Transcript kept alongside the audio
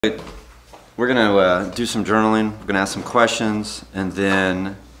We're going to do some journaling, we're going to ask some questions, and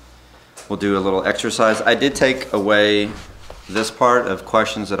then we'll do a little exercise. I did take away this part of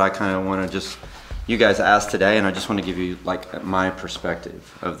questions that I kind of want to just, you guys asked today, and I just want to give you like my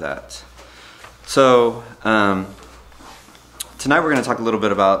perspective of that. So tonight we're going to talk a little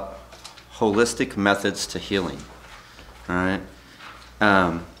bit about holistic methods to healing. All right.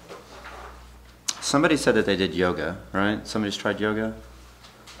 Somebody said that they did yoga, right? Somebody's tried yoga?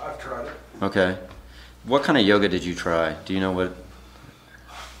 I've tried it. Okay. What kind of yoga did you try? Do you know what?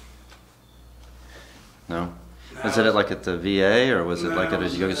 No? Was it like at the VA or was it like at a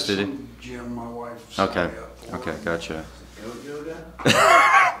yoga studio? Gym my wife. Okay. Okay, gotcha. Goat yoga?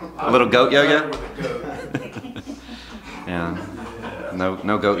 A little goat yoga? With a goat. Yeah.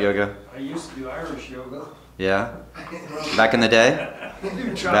 No goat yoga? I used to do Irish yoga. Yeah? Back in the day? You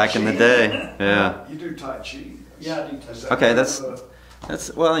do Tai Back Chi. in the day. Yeah. You do Tai Chi. Yeah, I do Tai Chi. Okay, that's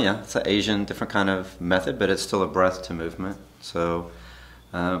well, yeah, it's an Asian, different kind of method, but it's still a breath to movement. So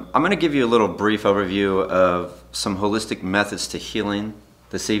I'm going to give you a little brief overview of some holistic methods to healing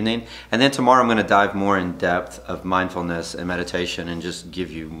this evening. And then tomorrow I'm going to dive more in depth of mindfulness and meditation and just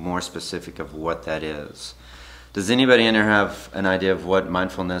give you more specific of what that is. Does anybody in here have an idea of what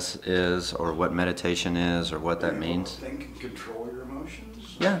mindfulness is or what meditation is or what that means? Think and control your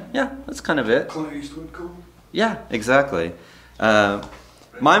emotions. Yeah, that's kind of it. Clint Eastwood, cool. Yeah, exactly. Go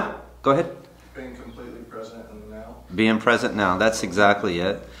ahead. Being completely present in the now. Being present now, that's exactly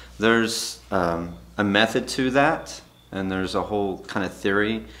it. There's a method to that, and there's a whole kind of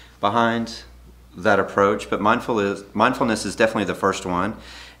theory behind that approach, but mindfulness is definitely the first one,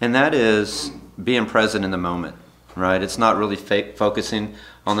 and that is being present in the moment, right? It's not really focusing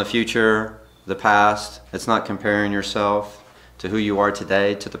on the future, the past. It's not comparing yourself to who you are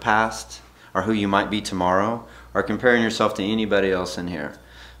today to the past, or who you might be tomorrow, or comparing yourself to anybody else in here.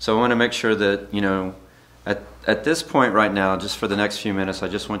 So I want to make sure that, you know, at this point right now, just for the next few minutes, I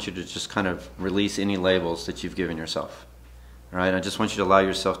just want you to just kind of release any labels that you've given yourself. All right? I just want you to allow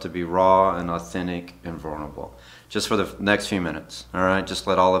yourself to be raw and authentic and vulnerable. Just for the next few minutes. All right? Just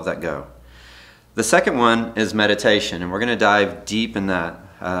let all of that go. The second one is meditation, and we're going to dive deep in that.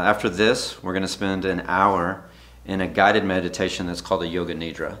 After this, we're going to spend an hour in a guided meditation that's called a Yoga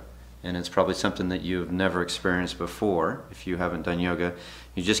Nidra. And it's probably something that you've never experienced before if you haven't done yoga.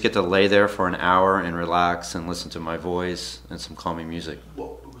 You just get to lay there for an hour and relax and listen to my voice and some calming music.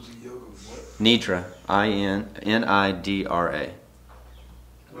 What was a yoga? What? Nidra, Nidra.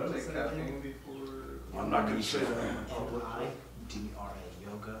 What is caffeine before? I'm not going to say that in public. Nidra,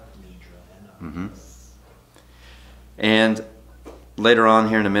 yoga, Nidra, Mm-hmm. And later on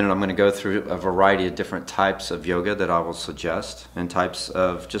here in a minute, I'm going to go through a variety of different types of yoga that I will suggest and types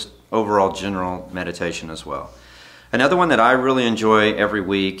of just overall general meditation as well. Another one that I really enjoy every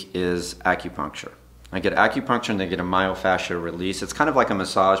week is acupuncture. I get acupuncture and they get a myofascial release. It's kind of like a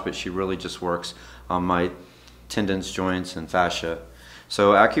massage, but she really just works on my tendons, joints, and fascia.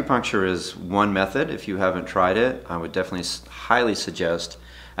 So acupuncture is one method. If you haven't tried it, I would definitely highly suggest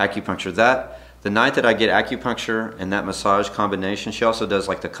acupuncture. The night that I get acupuncture and that massage combination, she also does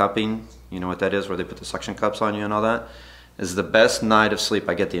like the cupping, you know what that is, where they put the suction cups on you and all that, is the best night of sleep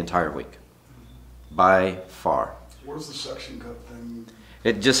I get the entire week, by far. What is the suction cup thing?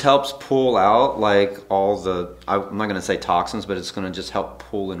 It just helps pull out like all the, I'm not going to say toxins, but it's going to just help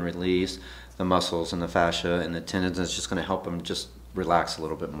pull and release the muscles and the fascia and the tendons, and it's just going to help them just relax a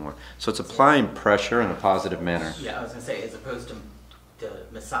little bit more. So it's applying pressure in a positive manner. Yeah, I was going to say, as opposed to the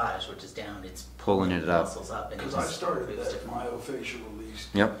massage, which is down, it's Pulling it up. muscles up. Because I started that myofascial release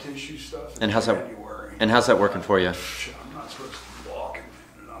tissue stuff in And how's that? January. And how's that working for you? I'm not supposed to be walking, man,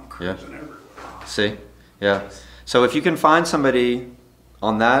 and I'm cruising everywhere. See? Yeah. So if you can find somebody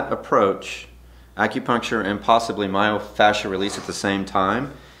on that approach, acupuncture and possibly myofascial release at the same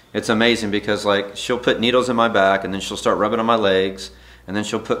time, it's amazing because like she'll put needles in my back and then she'll start rubbing on my legs, and then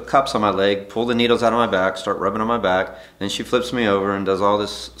she'll put cups on my leg, pull the needles out of my back, start rubbing on my back, then she flips me over and does all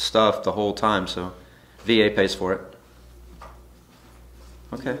this stuff the whole time. So VA pays for it.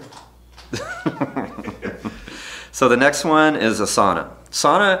 Okay. So the next one is a sauna.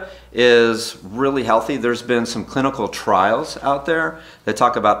 Sauna is really healthy. There's been some clinical trials out there that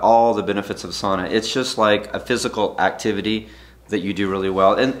talk about all the benefits of sauna. It's just like a physical activity that you do really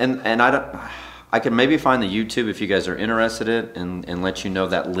well. And I can maybe find the YouTube if you guys are interested in and let you know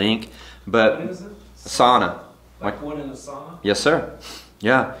that link. But What is it? sauna. Like one in a sauna? Yes, sir.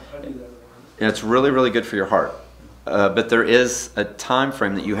 Yeah. I do that right And it's really, really good for your heart. But there is a time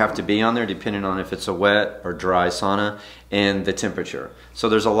frame that you have to be on there depending on if it's a wet or dry sauna and the temperature. So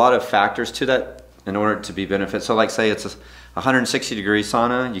there's a lot of factors to that in order to be benefit. So like say it's 160 degree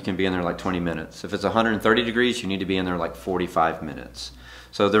sauna, you can be in there like 20 minutes. If it's 130 degrees, you need to be in there like 45 minutes.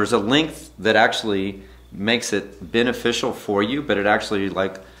 So there's a length that actually makes it beneficial for you, but it actually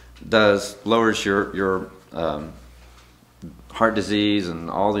like lowers your heart disease and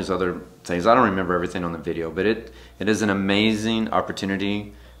all these other things. I don't remember everything on the video, but it is an amazing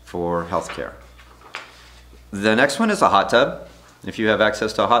opportunity for healthcare. The next one is a hot tub. If you have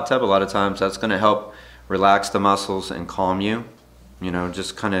access to a hot tub, a lot of times that's going to help relax the muscles and calm you. You know,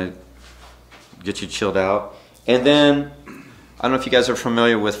 just kind of get you chilled out. And then, I don't know if you guys are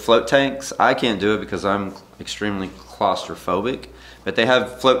familiar with float tanks. I can't do it because I'm extremely claustrophobic. But they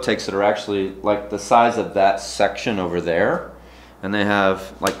have float tanks that are actually like the size of that section over there. And they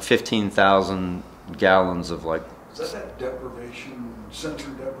have like 15,000 gallons of like... Is that deprivation,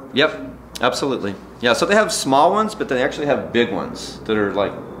 sensory deprivation? Yep, absolutely. Yeah, so they have small ones, but they actually have big ones that are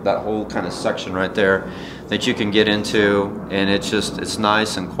like that whole kind of section right there that you can get into, and it's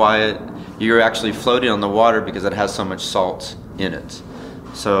nice and quiet. You're actually floating on the water because it has so much salt in it.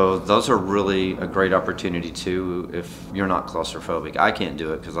 So those are really a great opportunity too if you're not claustrophobic. I can't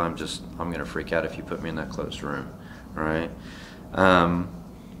do it because I'm gonna freak out if you put me in that closed room, right?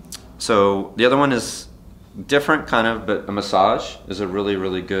 So the other one is different kind of, but a massage is a really,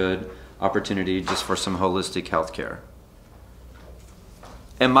 really good opportunity just for some holistic health care.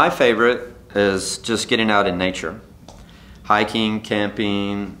 And my favorite is just getting out in nature. Hiking,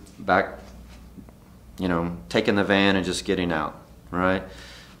 camping, you know, taking the van and just getting out, right?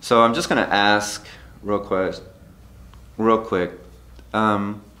 So I'm just gonna ask real quick,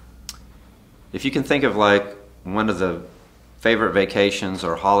 if you can think of like one of the favorite vacations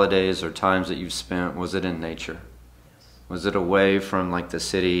or holidays or times that you've spent, was it in nature? Was it away from like the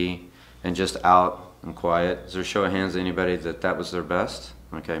city and just out and quiet? Is there a show of hands anybody that was their best?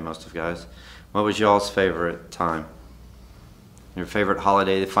 Okay, most of you guys. What was y'all's favorite time? Your favorite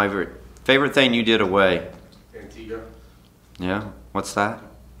holiday, the favorite thing you did away? Antigua. Yeah, what's that?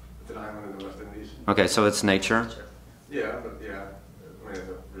 It's an island in the West Indies. Okay, so it's nature. Yeah, but yeah, I mean, it's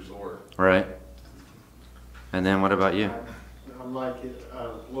a resort. Right. And then what about you? I like it,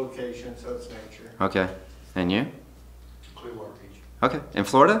 location, so it's nature. Okay, and you? Clearwater Beach. Okay, in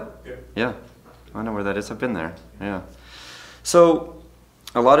Florida? Yep. Yeah, I know where that is. I've been there. Yeah. So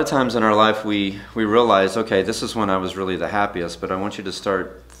a lot of times in our life we realize, okay, this is when I was really the happiest, but I want you to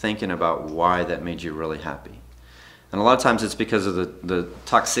start thinking about why that made you really happy. And a lot of times it's because of the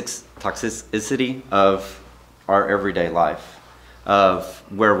toxicity of our everyday life, of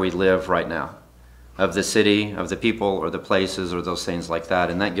where we live right now, of the city, of the people or the places or those things like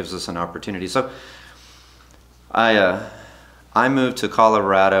that, and that gives us an opportunity. So I moved to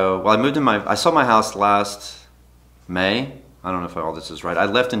Colorado. Well, I sold my house last May. I don't know if all this is right. I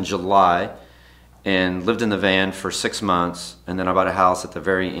left in July and lived in the van for 6 months, and then I bought a house at the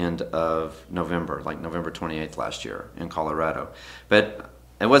very end of November, like November 28th last year in Colorado. But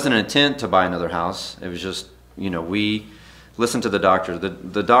it wasn't an intent to buy another house. It was just, you know, we listened to the doctor.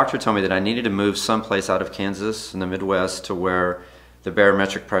 The doctor told me that I needed to move someplace out of Kansas in the Midwest to where the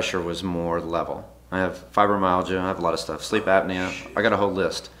barometric pressure was more level. I have fibromyalgia, I have a lot of stuff, sleep apnea, I got a whole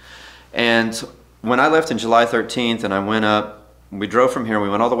list. And when I left in July 13th and I went up, we drove from here, we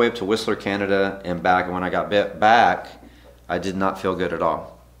went all the way up to Whistler, Canada and back, and when I got back, I did not feel good at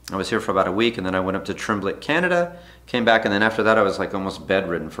all. I was here for about a week, and then I went up to Tremblant, Canada, came back, and then after that I was like almost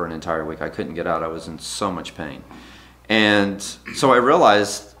bedridden for an entire week. I couldn't get out, I was in so much pain. And so I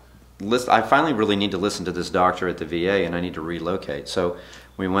realized, I finally really need to listen to this doctor at the VA, and I need to relocate. So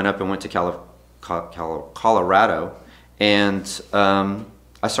we went up and went to Colorado, and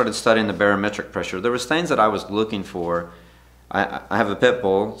I started studying the barometric pressure. There was things that I was looking for. I have a pit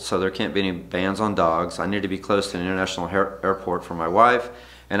bull, so there can't be any bans on dogs. I need to be close to an international airport for my wife,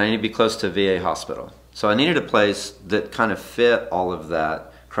 and I need to be close to a VA hospital. So I needed a place that kind of fit all of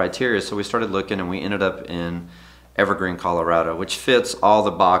that criteria. So we started looking, and we ended up in Evergreen, Colorado, which fits all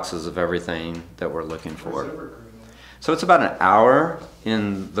the boxes of everything that we're looking for. So it's about an hour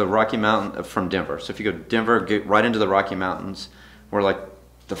in the Rocky Mountain from Denver. So if you go to Denver, get right into the Rocky Mountains, we're like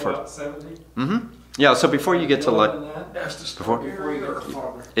the first. About 70? Mm-hmm. Yeah, so before you get to like, Before you go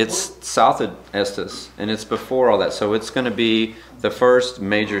farther. it's south of Estes, and it's before all that. So it's going to be the first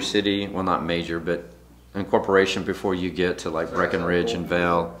major city, well not major, but incorporation before you get to like Breckenridge and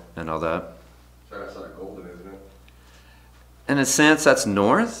Vail and all that. So that's like Golden, isn't it? In a sense, that's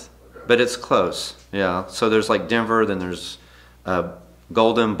north, Okay. but it's close. Yeah, so there's like Denver, then there's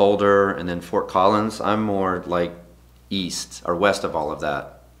Golden, Boulder, and then Fort Collins. I'm more like east or west of all of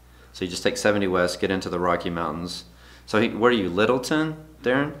that. So you just take 70 west, get into the Rocky Mountains. So where are you, Littleton,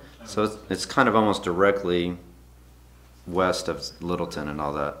 Darren? So it's kind of almost directly west of Littleton and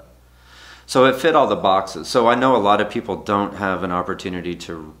all that. So it fit all the boxes. So I know a lot of people don't have an opportunity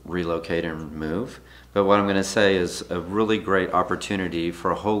to relocate and move, but what I'm going to say is a really great opportunity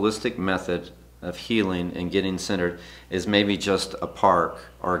for a holistic method of healing and getting centered is maybe just a park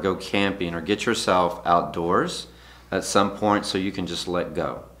or go camping or get yourself outdoors at some point so you can just let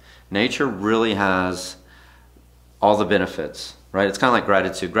go. Nature really has all the benefits, right? It's kind of like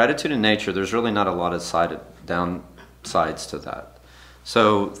gratitude. Gratitude in nature, there's really not a lot of downsides to that.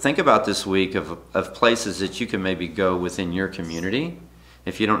 So think about this week of places that you can maybe go within your community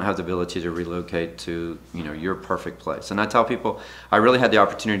if you don't have the ability to relocate to, you know, your perfect place. And I tell people, I really had the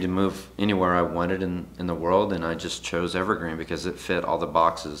opportunity to move anywhere I wanted in the world, and I just chose Evergreen because it fit all the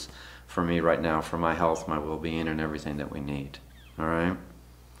boxes for me right now, for my health, my well-being, and everything that we need. All right?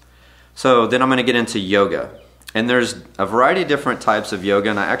 So then I'm going to get into yoga. And there's a variety of different types of yoga,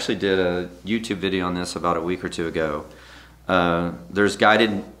 and I actually did a YouTube video on this about a week or two ago. There's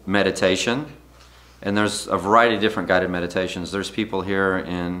guided meditation, and there's a variety of different guided meditations. There's people here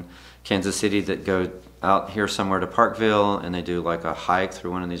in Kansas City that go out here somewhere to Parkville, and they do like a hike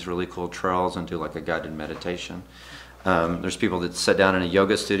through one of these really cool trails and do like a guided meditation. There's people that sit down in a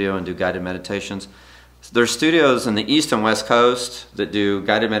yoga studio and do guided meditations. There's studios in the East and West Coast that do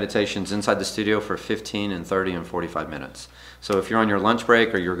guided meditations inside the studio for 15 and 30 and 45 minutes. So if you're on your lunch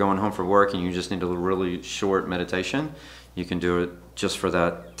break or you're going home from work and you just need a really short meditation, you can do it just for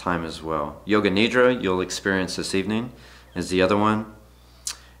that time as well. Yoga Nidra, you'll experience this evening, is the other one.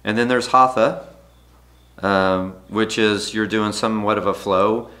 And then there's Hatha, which is you're doing somewhat of a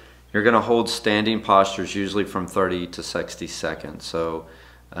flow. You're going to hold standing postures usually from 30 to 60 seconds. So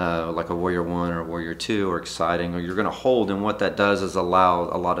like a warrior one or warrior two or exciting, or you're going to hold, and what that does is allow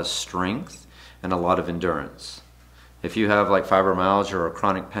a lot of strength and a lot of endurance. If you have like fibromyalgia or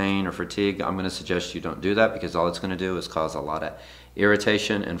chronic pain or fatigue, I'm going to suggest you don't do that, because all it's going to do is cause a lot of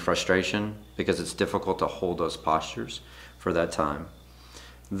irritation and frustration, because it's difficult to hold those postures for that time.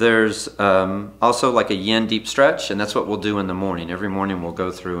 There's also like a yin deep stretch, and that's what we'll do in the morning. Every morning we'll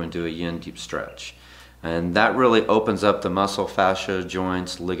go through and do a yin deep stretch. And that really opens up the muscle, fascia,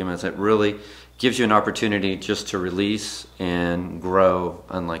 joints, ligaments. It really gives you an opportunity just to release and grow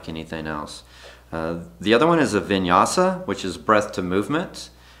unlike anything else. The other one is a Vinyasa, which is breath to movement.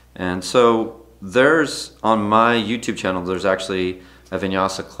 And so there's, on my YouTube channel, there's actually a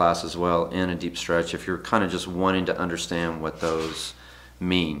Vinyasa class as well in a deep stretch if you're kind of just wanting to understand what those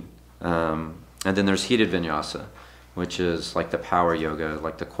mean. And then there's heated Vinyasa, which is like the power yoga,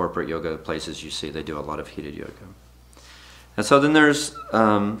 like the corporate yoga places you see, they do a lot of heated yoga. And so then there's,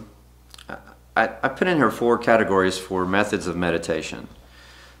 I put in here 4 categories for methods of meditation.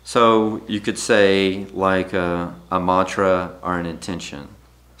 So you could say like a mantra or an intention.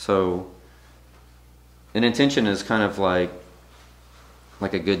 So an intention is kind of like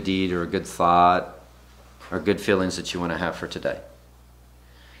a good deed or a good thought or good feelings that you want to have for today.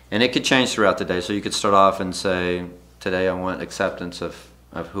 And it could change throughout the day. So you could start off and say, today I want acceptance of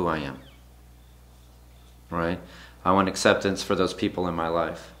who I am. Right? I want acceptance for those people in my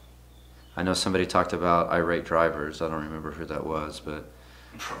life. I know somebody talked about irate drivers. I don't remember who that was, but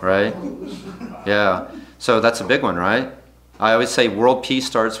right? Yeah. So that's a big one, right? I always say world peace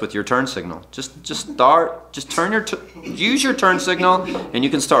starts with your turn signal. Just turn use your turn signal, and you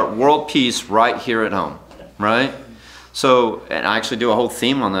can start world peace right here at home, right? So, and I actually do a whole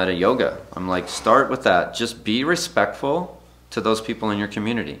theme on that in yoga. I'm like, start with that. Just be respectful to those people in your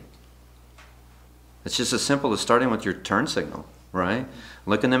community. It's just as simple as starting with your turn signal, right?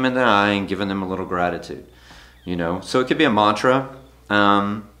 Looking them in the eye and giving them a little gratitude, you know? So it could be a mantra.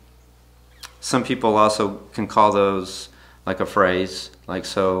 Some people also can call those like a phrase. Like,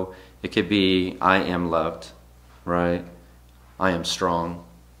 so it could be, I am loved, right? I am strong.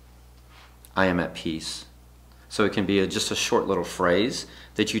 I am at peace. So it can be just a short little phrase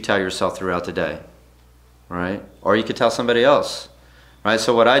that you tell yourself throughout the day, right? Or you could tell somebody else, right?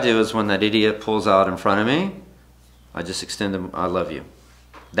 So what I do is when that idiot pulls out in front of me, I just extend them, I love you.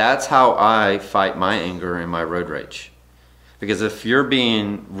 That's how I fight my anger and my road rage. Because if you're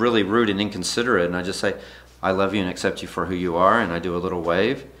being really rude and inconsiderate and I just say, I love you and accept you for who you are, and I do a little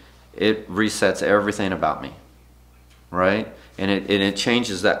wave, it resets everything about me, right? And it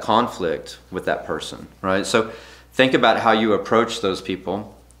changes that conflict with that person, right? So think about how you approach those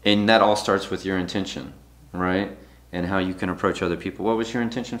people, and that all starts with your intention, right? And how you can approach other people. What was your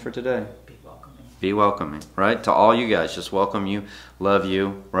intention for today? Be welcoming. Be welcoming, right? To all you guys, just welcome you, love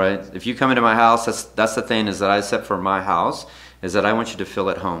you, right? If you come into my house, that's the thing is that I set for my house, is that I want you to feel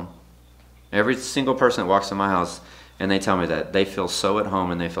at home. Every single person that walks in my house, and they tell me that, they feel so at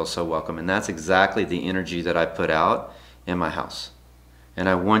home and they feel so welcome. And that's exactly the energy that I put out in my house. And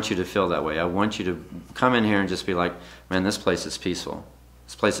I want you to feel that way. I want you to come in here and just be like, man, this place is peaceful.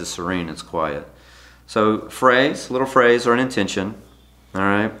 This place is serene, it's quiet. So little phrase or an intention, all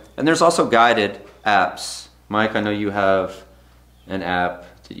right? And there's also guided apps. Mike, I know you have an app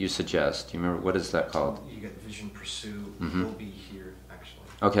that you suggest. Do you remember, what is that called? You get Vision Pursuit. It'll be here, actually.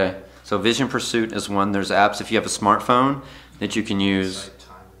 Okay, so Vision Pursuit is one. There's apps if you have a smartphone that you can use. Site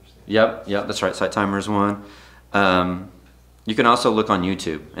timers. Yep, that's right. Site Timer is one. You can also look on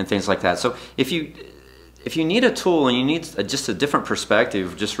YouTube and things like that. So if you need a tool and you need just a different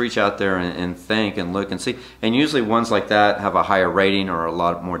perspective, just reach out there and think and look and see. And usually ones like that have a higher rating or a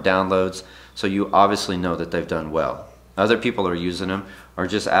lot more downloads, so you obviously know that they've done well. Other people are using them, or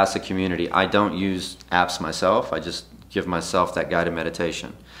just ask the community. I don't use apps myself. I just give myself that guided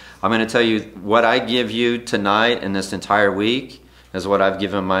meditation. I'm going to tell you what I give you tonight and this entire week is what I've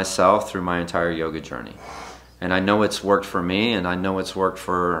given myself through my entire yoga journey. And I know it's worked for me, and I know it's worked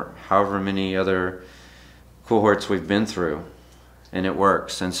for however many other cohorts we've been through, and it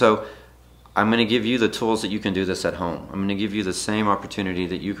works. And so I'm going to give you the tools that you can do this at home. I'm going to give you the same opportunity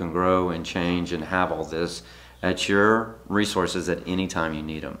that you can grow and change and have all this at your resources at any time you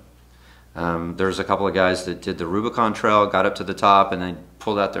need them. There's a couple of guys that did the Rubicon Trail, got up to the top, and they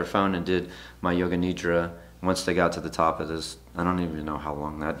pulled out their phone and did my Yoga Nidra. Once they got to the top of this, I don't even know how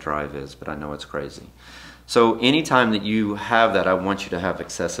long that drive is, but I know it's crazy. So anytime that you have that, I want you to have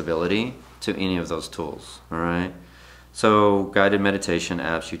accessibility to any of those tools, all right? So guided meditation,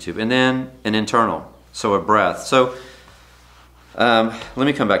 apps, YouTube, and then an internal, so a breath. So let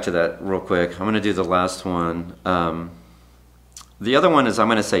me come back to that real quick. I'm going to do the last one. The other one is I'm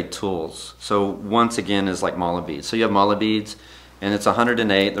going to say tools. So once again is like mala beads. So you have mala beads, and it's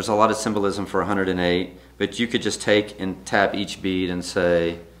 108. There's a lot of symbolism for 108, but you could just take and tap each bead and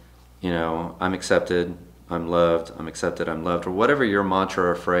say, you know, I'm accepted, I'm loved, I'm accepted, I'm loved, or whatever your mantra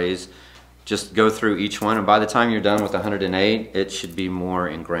or phrase. Just go through each one, and by the time you're done with 108, it should be more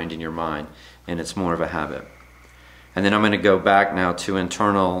ingrained in your mind, and it's more of a habit. And then I'm going to go back now to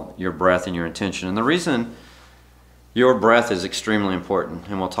internal, your breath and your intention. And the reason your breath is extremely important,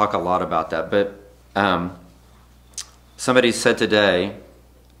 and we'll talk a lot about that, but somebody said today,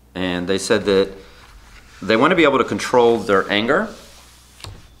 and they said that they want to be able to control their anger,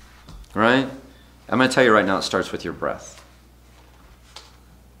 right? I'm going to tell you right now, it starts with your breath.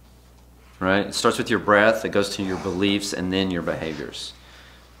 Right? It starts with your breath, it goes to your beliefs, and then your behaviors.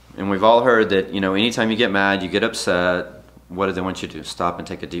 And we've all heard that, you know, anytime you get mad, you get upset, what do they want you to do? Stop and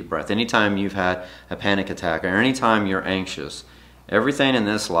take a deep breath. Anytime you've had a panic attack, or anytime you're anxious, everything in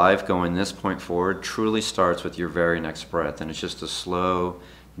this life going this point forward truly starts with your very next breath, and it's just a slow,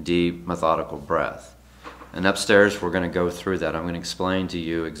 deep, methodical breath. And upstairs, we're going to go through that. I'm going to explain to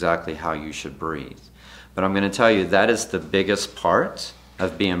you exactly how you should breathe. But I'm going to tell you that is the biggest part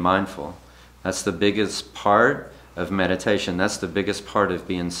of being mindful. That's the biggest part of meditation. That's the biggest part of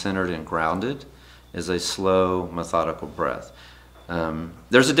being centered and grounded, is a slow, methodical breath.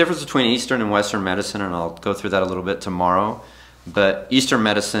 There's a difference between Eastern and Western medicine, and I'll go through that a little bit tomorrow. But Eastern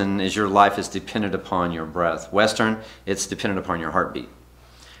medicine is your life is dependent upon your breath. Western, it's dependent upon your heartbeat.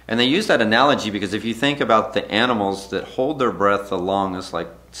 And they use that analogy because if you think about the animals that hold their breath the longest, like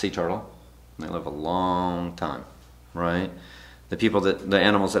sea turtle, they live a long time, right? The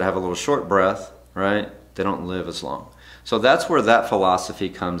animals that have a little short breath, right, they don't live as long. So that's where that philosophy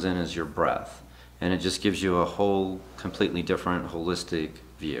comes in, is your breath. And it just gives you a whole completely different holistic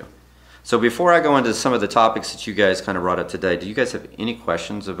view. So before I go into some of the topics that you guys kind of brought up today, do you guys have any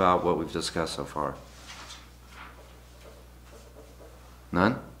questions about what we've discussed so far?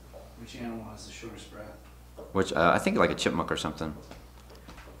 None? Which animal has the shortest breath? Which, I think like a chipmunk or something.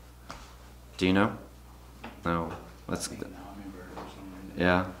 Do you know? No. Let's.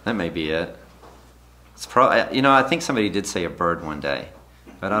 Yeah, that may be it. It's probably, you know, I think somebody did say a bird one day,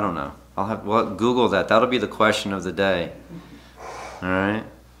 but I don't know. Well, Google that. That'll be the question of the day. All right.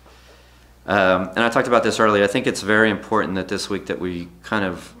 And I talked about this earlier. I think it's very important that this week that we kind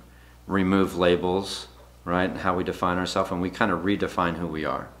of remove labels, right, and how we define ourselves, and we kind of redefine who we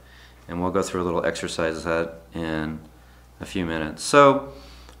are. And we'll go through a little exercise of that in a few minutes. So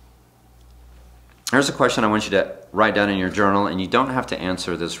here's a question I want you to write down in your journal, and you don't have to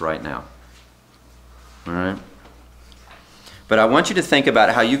answer this right now. All right? But I want you to think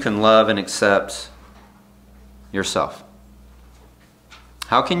about how you can love and accept yourself.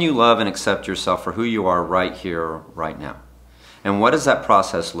 How can you love and accept yourself for who you are right here, right now? And what does that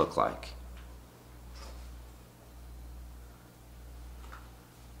process look like?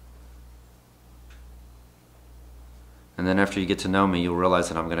 And then after you get to know me, you'll realize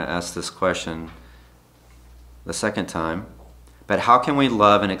that I'm going to ask this question the second time. But how can we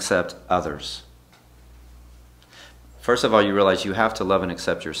love and accept others? First of all, you realize you have to love and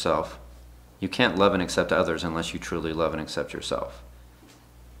accept yourself. You can't love and accept others unless you truly love and accept yourself.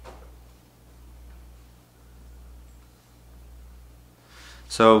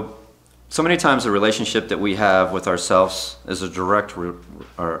 So many times the relationship that we have with ourselves is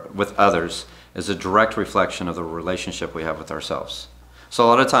or with others is a direct reflection of the relationship we have with ourselves. So a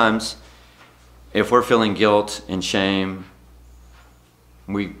lot of times, if we're feeling guilt and shame,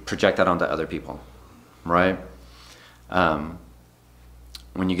 we project that onto other people, right?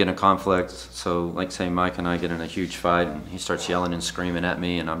 When you get in a conflict, so like say Mike and I get in a huge fight and he starts yelling and screaming at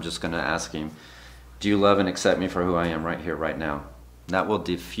me, and I'm just going to ask him, do you love and accept me for who I am right here, right now? That will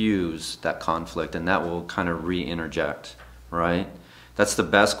diffuse that conflict, and that will kind of re-interject, right? That's the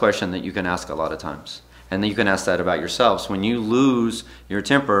best question that you can ask a lot of times. And then you can ask that about yourselves. When you lose your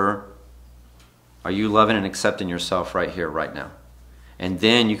temper, are you loving and accepting yourself right here, right now? And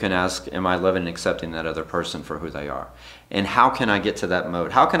then you can ask, am I loving and accepting that other person for who they are? And how can I get to that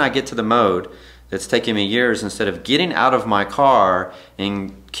mode? How can I get to the mode that's taken me years, instead of getting out of my car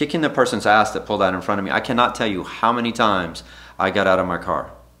and kicking the person's ass that pulled out in front of me? I cannot tell you how many times I got out of my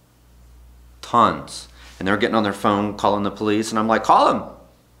car. Tons. And they're getting on their phone calling the police, and I'm like, call them.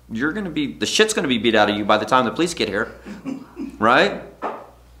 The shit's gonna be beat out of you by the time the police get here. Right?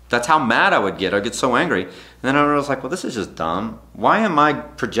 That's how mad I would get. I'd get so angry. And then I was like, well, this is just dumb. Why am I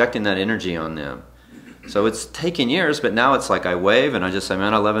projecting that energy on them? So it's taken years, but now it's like I wave and I just say,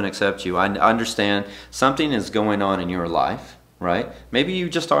 man, I love and accept you. I understand something is going on in your life, right? Maybe you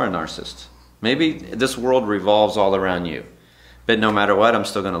just are a narcissist. Maybe this world revolves all around you. But no matter what, I'm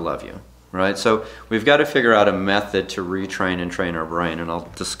still going to love you, right? So we've got to figure out a method to retrain and train our brain, and I'll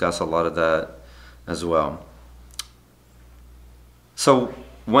discuss a lot of that as well. So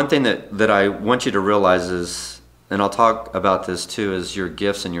one thing that I want you to realize is, and I'll talk about this too, is your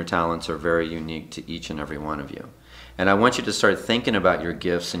gifts and your talents are very unique to each and every one of you. And I want you to start thinking about your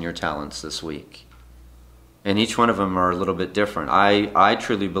gifts and your talents this week. And each one of them are a little bit different. I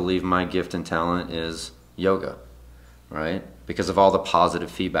truly believe my gift and talent is yoga, right? Because of all the positive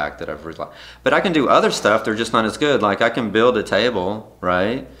feedback that I've received. But I can do other stuff, they're just not as good. Like I can build a table,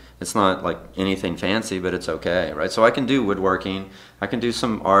 right? It's not like anything fancy, but it's okay, right? So I can do woodworking, I can do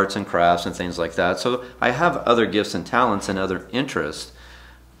some arts and crafts and things like that. So I have other gifts and talents and other interests.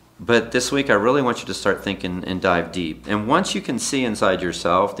 But this week I really want you to start thinking and dive deep. And once you can see inside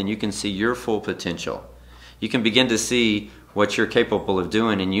yourself, then you can see your full potential. You can begin to see what you're capable of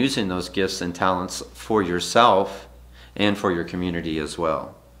doing and using those gifts and talents for yourself and for your community as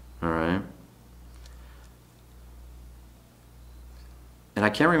well, all right? And I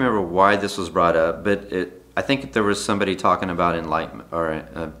can't remember why this was brought up, but I think there was somebody talking about enlightenment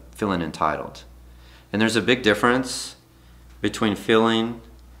or feeling entitled. And there's a big difference between feeling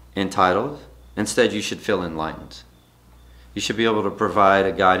entitled. Instead, you should feel enlightened. You should be able to provide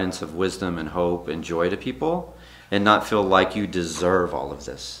a guidance of wisdom and hope and joy to people and not feel like you deserve all of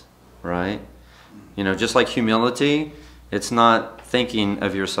this, right? You know, just like humility, it's not thinking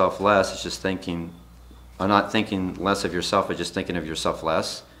of yourself less, it's just thinking, or not thinking less of yourself, but just thinking of yourself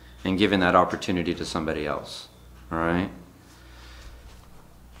less and giving that opportunity to somebody else, all right?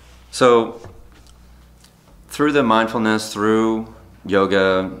 So, through the mindfulness, through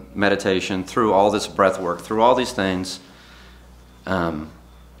yoga, meditation, through all this breath work, through all these things,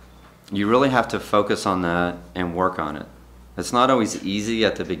 you really have to focus on that and work on it. It's not always easy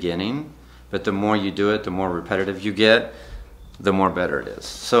at the beginning, but the more you do it, the more repetitive you get, the more better it is.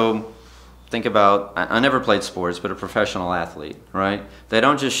 So think about, I never played sports, but a professional athlete, right? They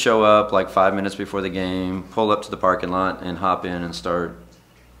don't just show up like 5 minutes before the game, pull up to the parking lot and hop in and start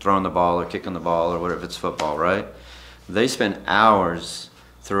throwing the ball or kicking the ball or whatever, if it's football, right? They spend hours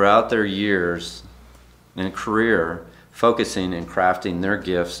throughout their years and career focusing and crafting their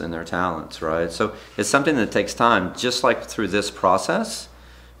gifts and their talents, right? So it's something that takes time, just like through this process.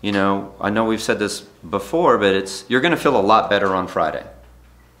 You know, I know we've said this before, but you're going to feel a lot better on Friday.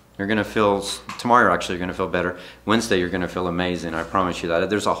 You're going to feel, tomorrow actually you're going to feel better. Wednesday you're going to feel amazing, I promise you that.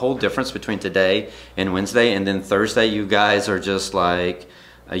 There's a whole difference between today and Wednesday, and then Thursday you guys are just like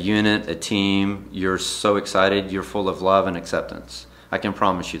a unit, a team. You're so excited, you're full of love and acceptance. I can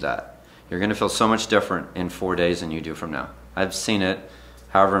promise you that. You're going to feel so much different in 4 days than you do from now. I've seen it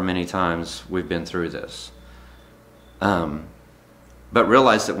however many times we've been through this. But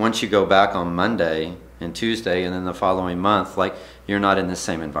realize that once you go back on Monday and Tuesday and then the following month, like, you're not in the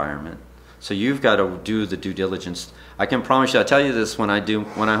same environment. So you've got to do the due diligence. I can promise you, I tell you this when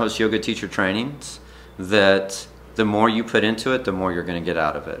I host yoga teacher trainings, that the more you put into it, the more you're going to get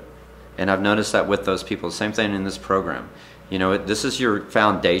out of it. And I've noticed that with those people. Same thing in this program. You know, this is your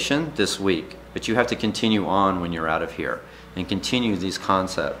foundation this week, but you have to continue on when you're out of here and continue these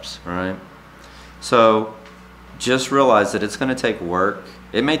concepts, right? So just realize that it's going to take work.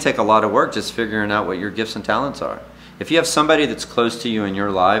 It may take a lot of work just figuring out what your gifts and talents are. If you have somebody that's close to you in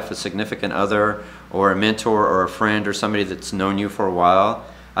your life, a significant other or a mentor or a friend or somebody that's known you for a while,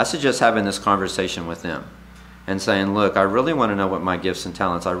 I suggest having this conversation with them and saying, look, I really want to know what my gifts and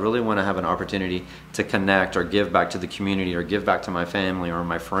talents, I really want to have an opportunity to connect or give back to the community or give back to my family or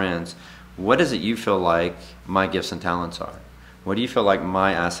my friends. What is it you feel like my gifts and talents are? What do you feel like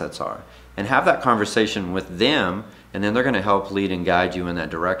my assets are? And have that conversation with them, and then they're going to help lead and guide you in that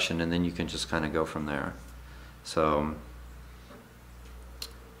direction, and then you can just kind of go from there. So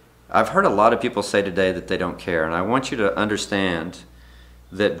I've heard a lot of people say today that they don't care, and I want you to understand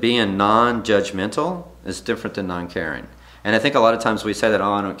that being non-judgmental is different than non-caring. And I think a lot of times we say that,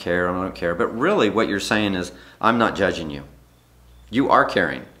 oh, I don't care, but really what you're saying is, I'm not judging you. You are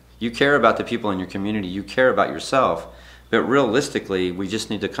caring. You care about the people in your community, you care about yourself, but realistically we just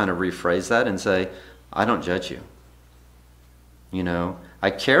need to kind of rephrase that and say, I don't judge you. You know,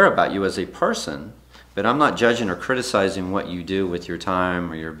 I care about you as a person, but I'm not judging or criticizing what you do with your time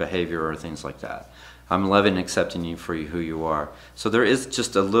or your behavior or things like that. I'm loving and accepting you for who you are. So there is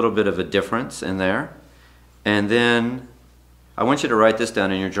just a little bit of a difference in there. And then I want you to write this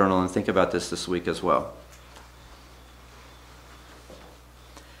down in your journal and think about this week as well.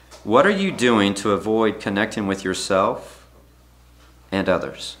 What are you doing to avoid connecting with yourself and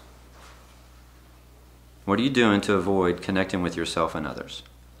others? What are you doing to avoid connecting with yourself and others?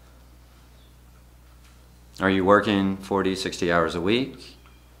 Are you working 40, 60 hours a week?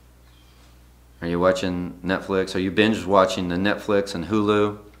 Are you watching Netflix? Are you binge watching the Netflix and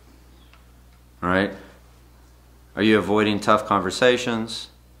Hulu? All right? Are you avoiding tough conversations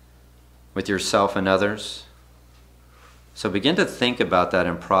with yourself and others? So begin to think about that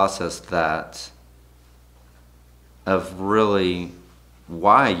and process that of really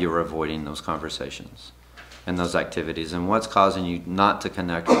why you're avoiding those conversations and those activities and what's causing you not to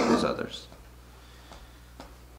connect with those others.